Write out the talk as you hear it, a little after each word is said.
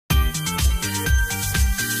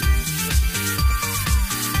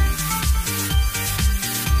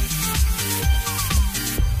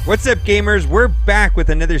What's up, gamers? We're back with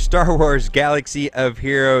another Star Wars Galaxy of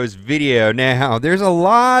Heroes video. Now, there's a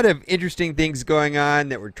lot of interesting things going on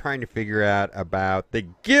that we're trying to figure out about the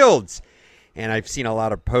guilds. And I've seen a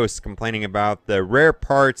lot of posts complaining about the rare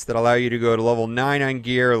parts that allow you to go to level 9 on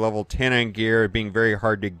gear, level 10 on gear, being very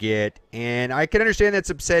hard to get. And I can understand that's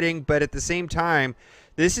upsetting, but at the same time,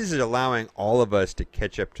 this is allowing all of us to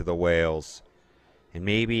catch up to the whales. And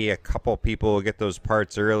maybe a couple people will get those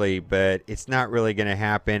parts early, but it's not really going to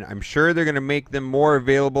happen. I'm sure they're going to make them more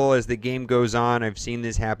available as the game goes on. I've seen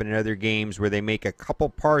this happen in other games where they make a couple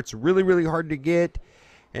parts really, really hard to get.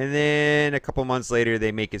 And then a couple months later,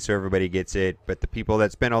 they make it so everybody gets it. But the people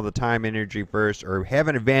that spend all the time and energy first or have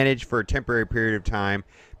an advantage for a temporary period of time.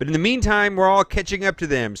 But in the meantime, we're all catching up to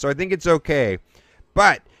them. So I think it's okay.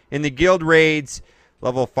 But in the guild raids,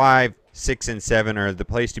 level 5, 6, and 7 are the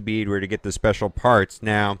place to be where to get the special parts.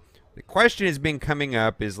 Now, the question has been coming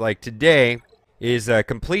up is like today is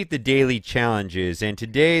complete the daily challenges. And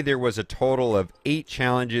today there was a total of 8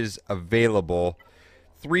 challenges available.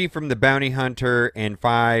 3 from the Bounty Hunter and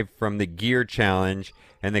 5 from the Gear Challenge.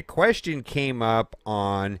 And the question came up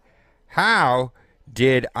on how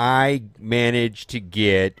did I manage to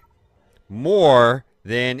get more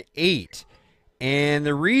than 8? And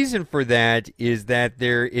the reason for that is that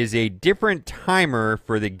there is a different timer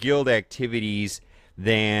for the guild activities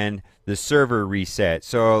than the server reset.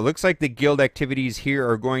 So it looks like the guild activities here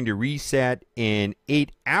are going to reset in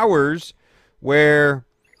 8 hours, where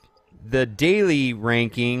the daily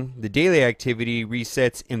ranking, the daily activity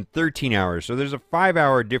resets in 13 hours. So there's a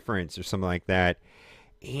 5-hour difference or something like that.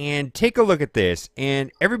 And take a look at this.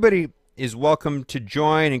 And everybody is welcome to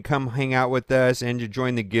join and come hang out with us and to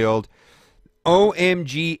join the guild.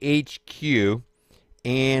 OMGHQ,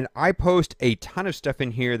 and I post a ton of stuff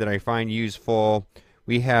in here that I find useful.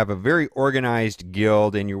 We have a very organized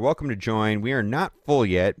guild, and you're welcome to join. We are not full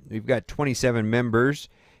yet. We've got 27 members,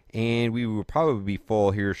 and we will probably be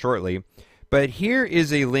full here shortly. But here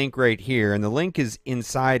is a link right here, and the link is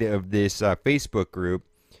inside of this Facebook group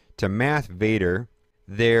to Math Vader.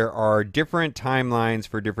 There are different timelines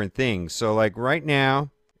for different things. So like right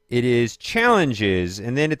now, it is challenges,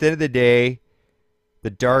 and then at the end of the day, the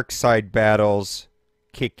dark side battles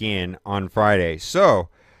kick in on Friday. So,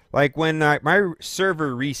 like when my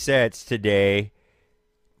server resets today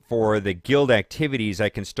for the guild activities, I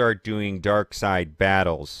can start doing dark side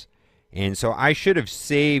battles. And so I should have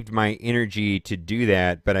saved my energy to do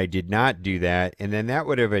that, but I did not do that. And then that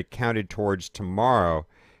would have accounted towards tomorrow.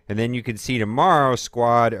 And then you can see tomorrow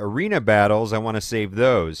squad arena battles. I want to save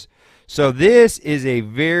those. So this is a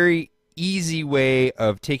very easy way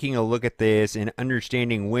of taking a look at this and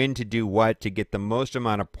understanding when to do what to get the most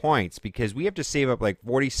amount of points, because we have to save up like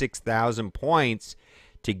 46,000 points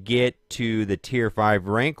to get to the tier 5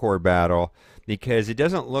 Rancor battle, because it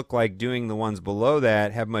doesn't look like doing the ones below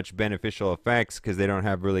that have much beneficial effects because they don't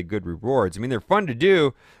have really good rewards. I mean, they're fun to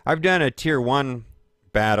do. I've done a tier 1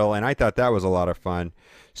 battle and I thought that was a lot of fun.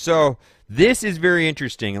 So this is very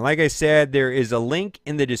interesting, and like I said, there is a link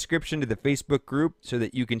in the description to the Facebook group so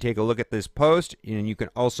that you can take a look at this post, and you can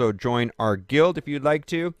also join our guild if you'd like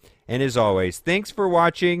to. And as always, thanks for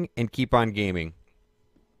watching and keep on gaming.